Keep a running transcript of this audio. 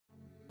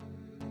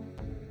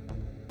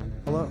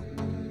Hello.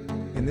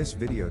 In this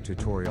video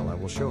tutorial I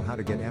will show how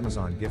to get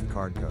Amazon gift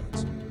card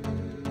codes.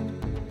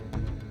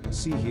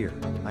 See here,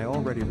 I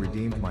already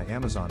redeemed my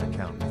Amazon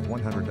account with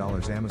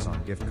 $100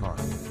 Amazon gift card.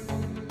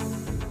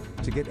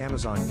 To get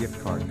Amazon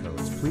gift card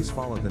codes, please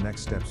follow the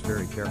next steps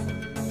very carefully.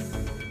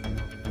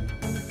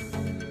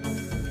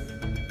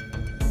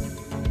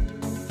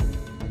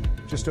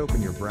 Just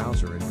open your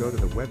browser and go to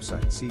the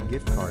website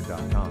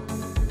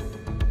cgiftcard.com.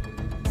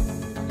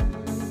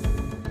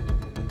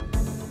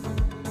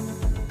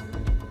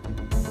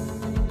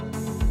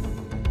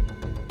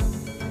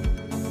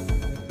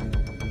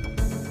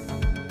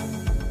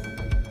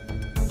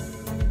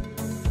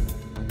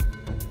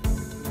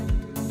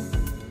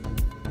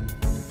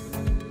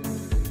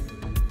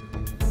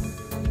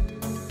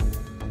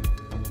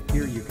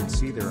 Here you can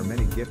see there are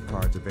many gift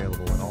cards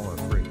available and all are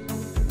free.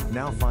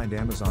 Now find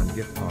Amazon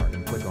gift card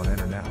and click on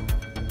Enter Now.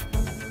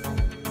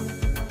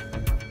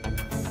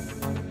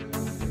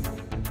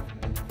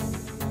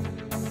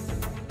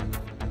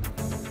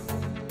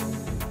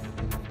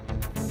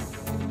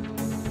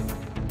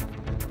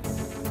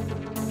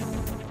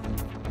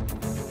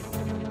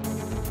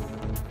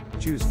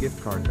 Choose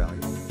gift card value.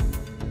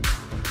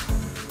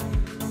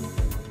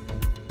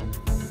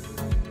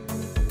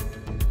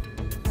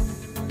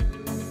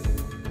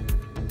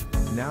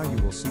 Now you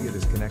will see it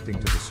is connecting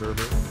to the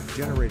server,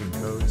 generating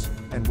codes,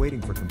 and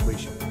waiting for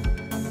completion.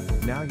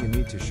 Now you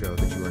need to show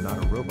that you are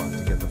not a robot to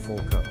get the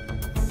full code.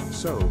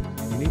 So,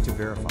 you need to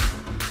verify.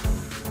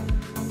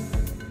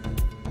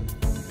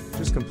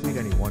 Just complete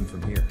any one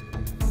from here.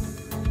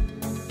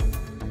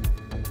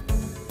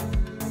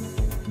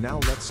 Now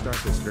let's start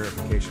this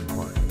verification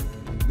part.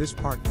 This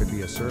part could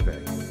be a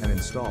survey, an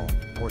install,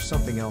 or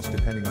something else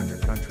depending on your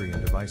country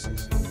and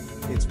devices.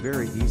 It's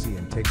very easy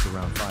and takes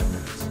around 5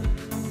 minutes.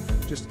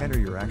 Just enter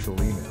your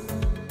actual email.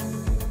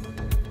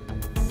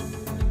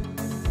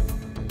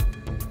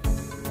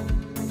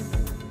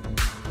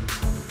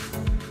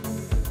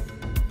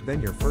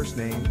 Then your first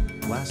name,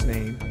 last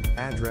name,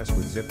 address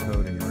with zip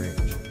code and your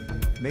age.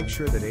 Make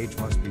sure that age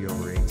must be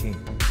over 18.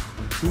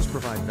 Please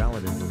provide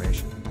valid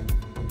information.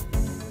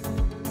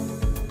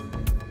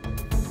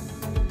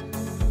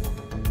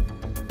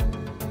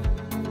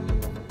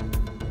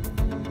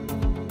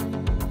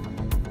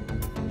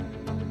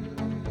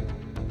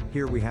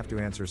 Here we have to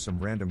answer some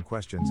random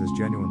questions as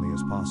genuinely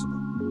as possible.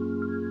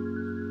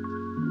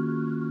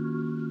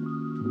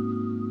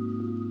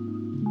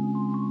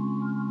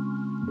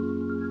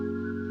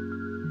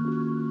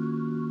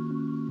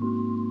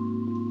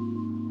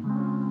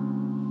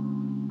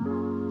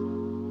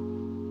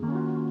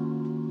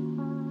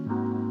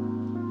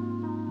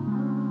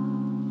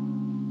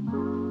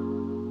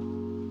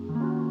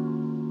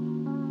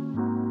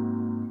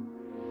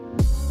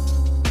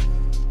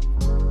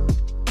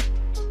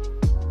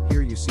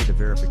 You see the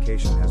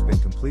verification has been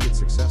completed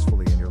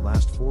successfully and your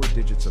last 4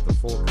 digits of the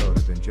full code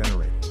have been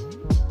generated.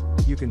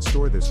 You can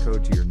store this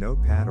code to your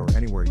notepad or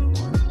anywhere you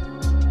want.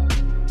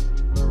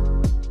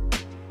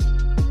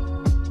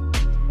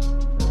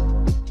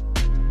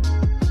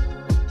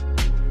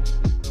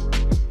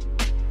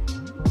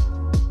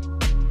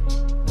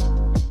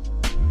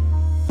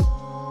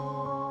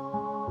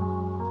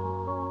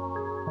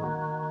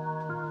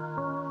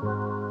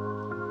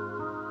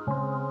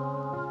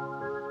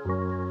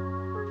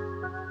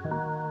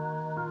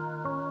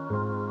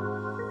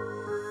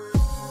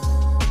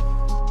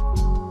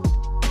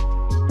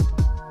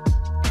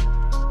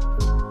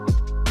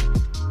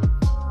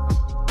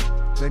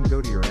 Then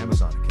go to your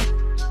Amazon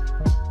account.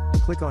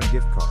 Click on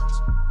gift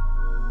cards.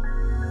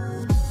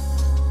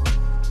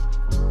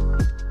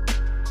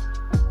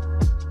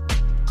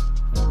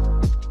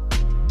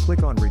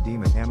 Click on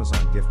redeem an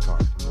Amazon gift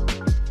card.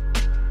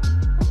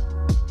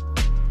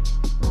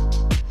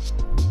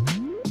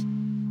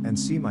 And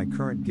see my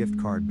current gift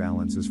card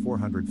balance is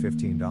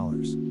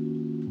 $415.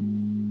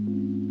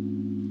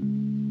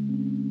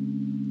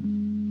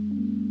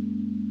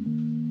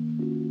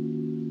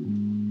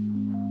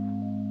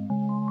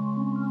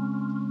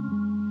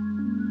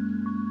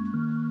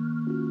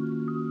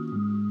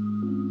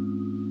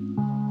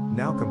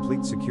 Now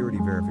complete security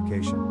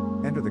verification,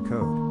 enter the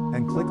code,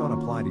 and click on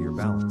Apply to your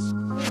balance.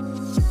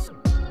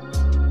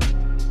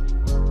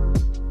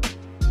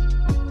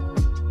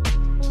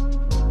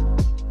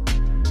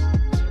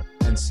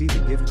 And see the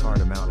gift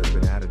card amount has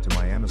been added to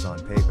my Amazon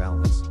Pay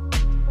balance.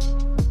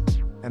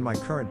 And my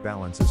current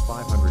balance is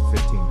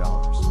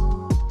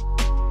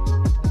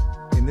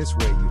 $515. In this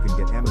way you can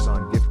get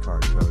Amazon gift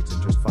card codes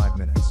in just 5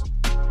 minutes.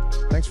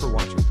 Thanks for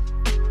watching.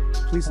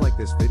 Please like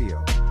this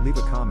video, leave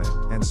a comment,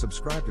 and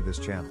subscribe to this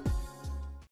channel.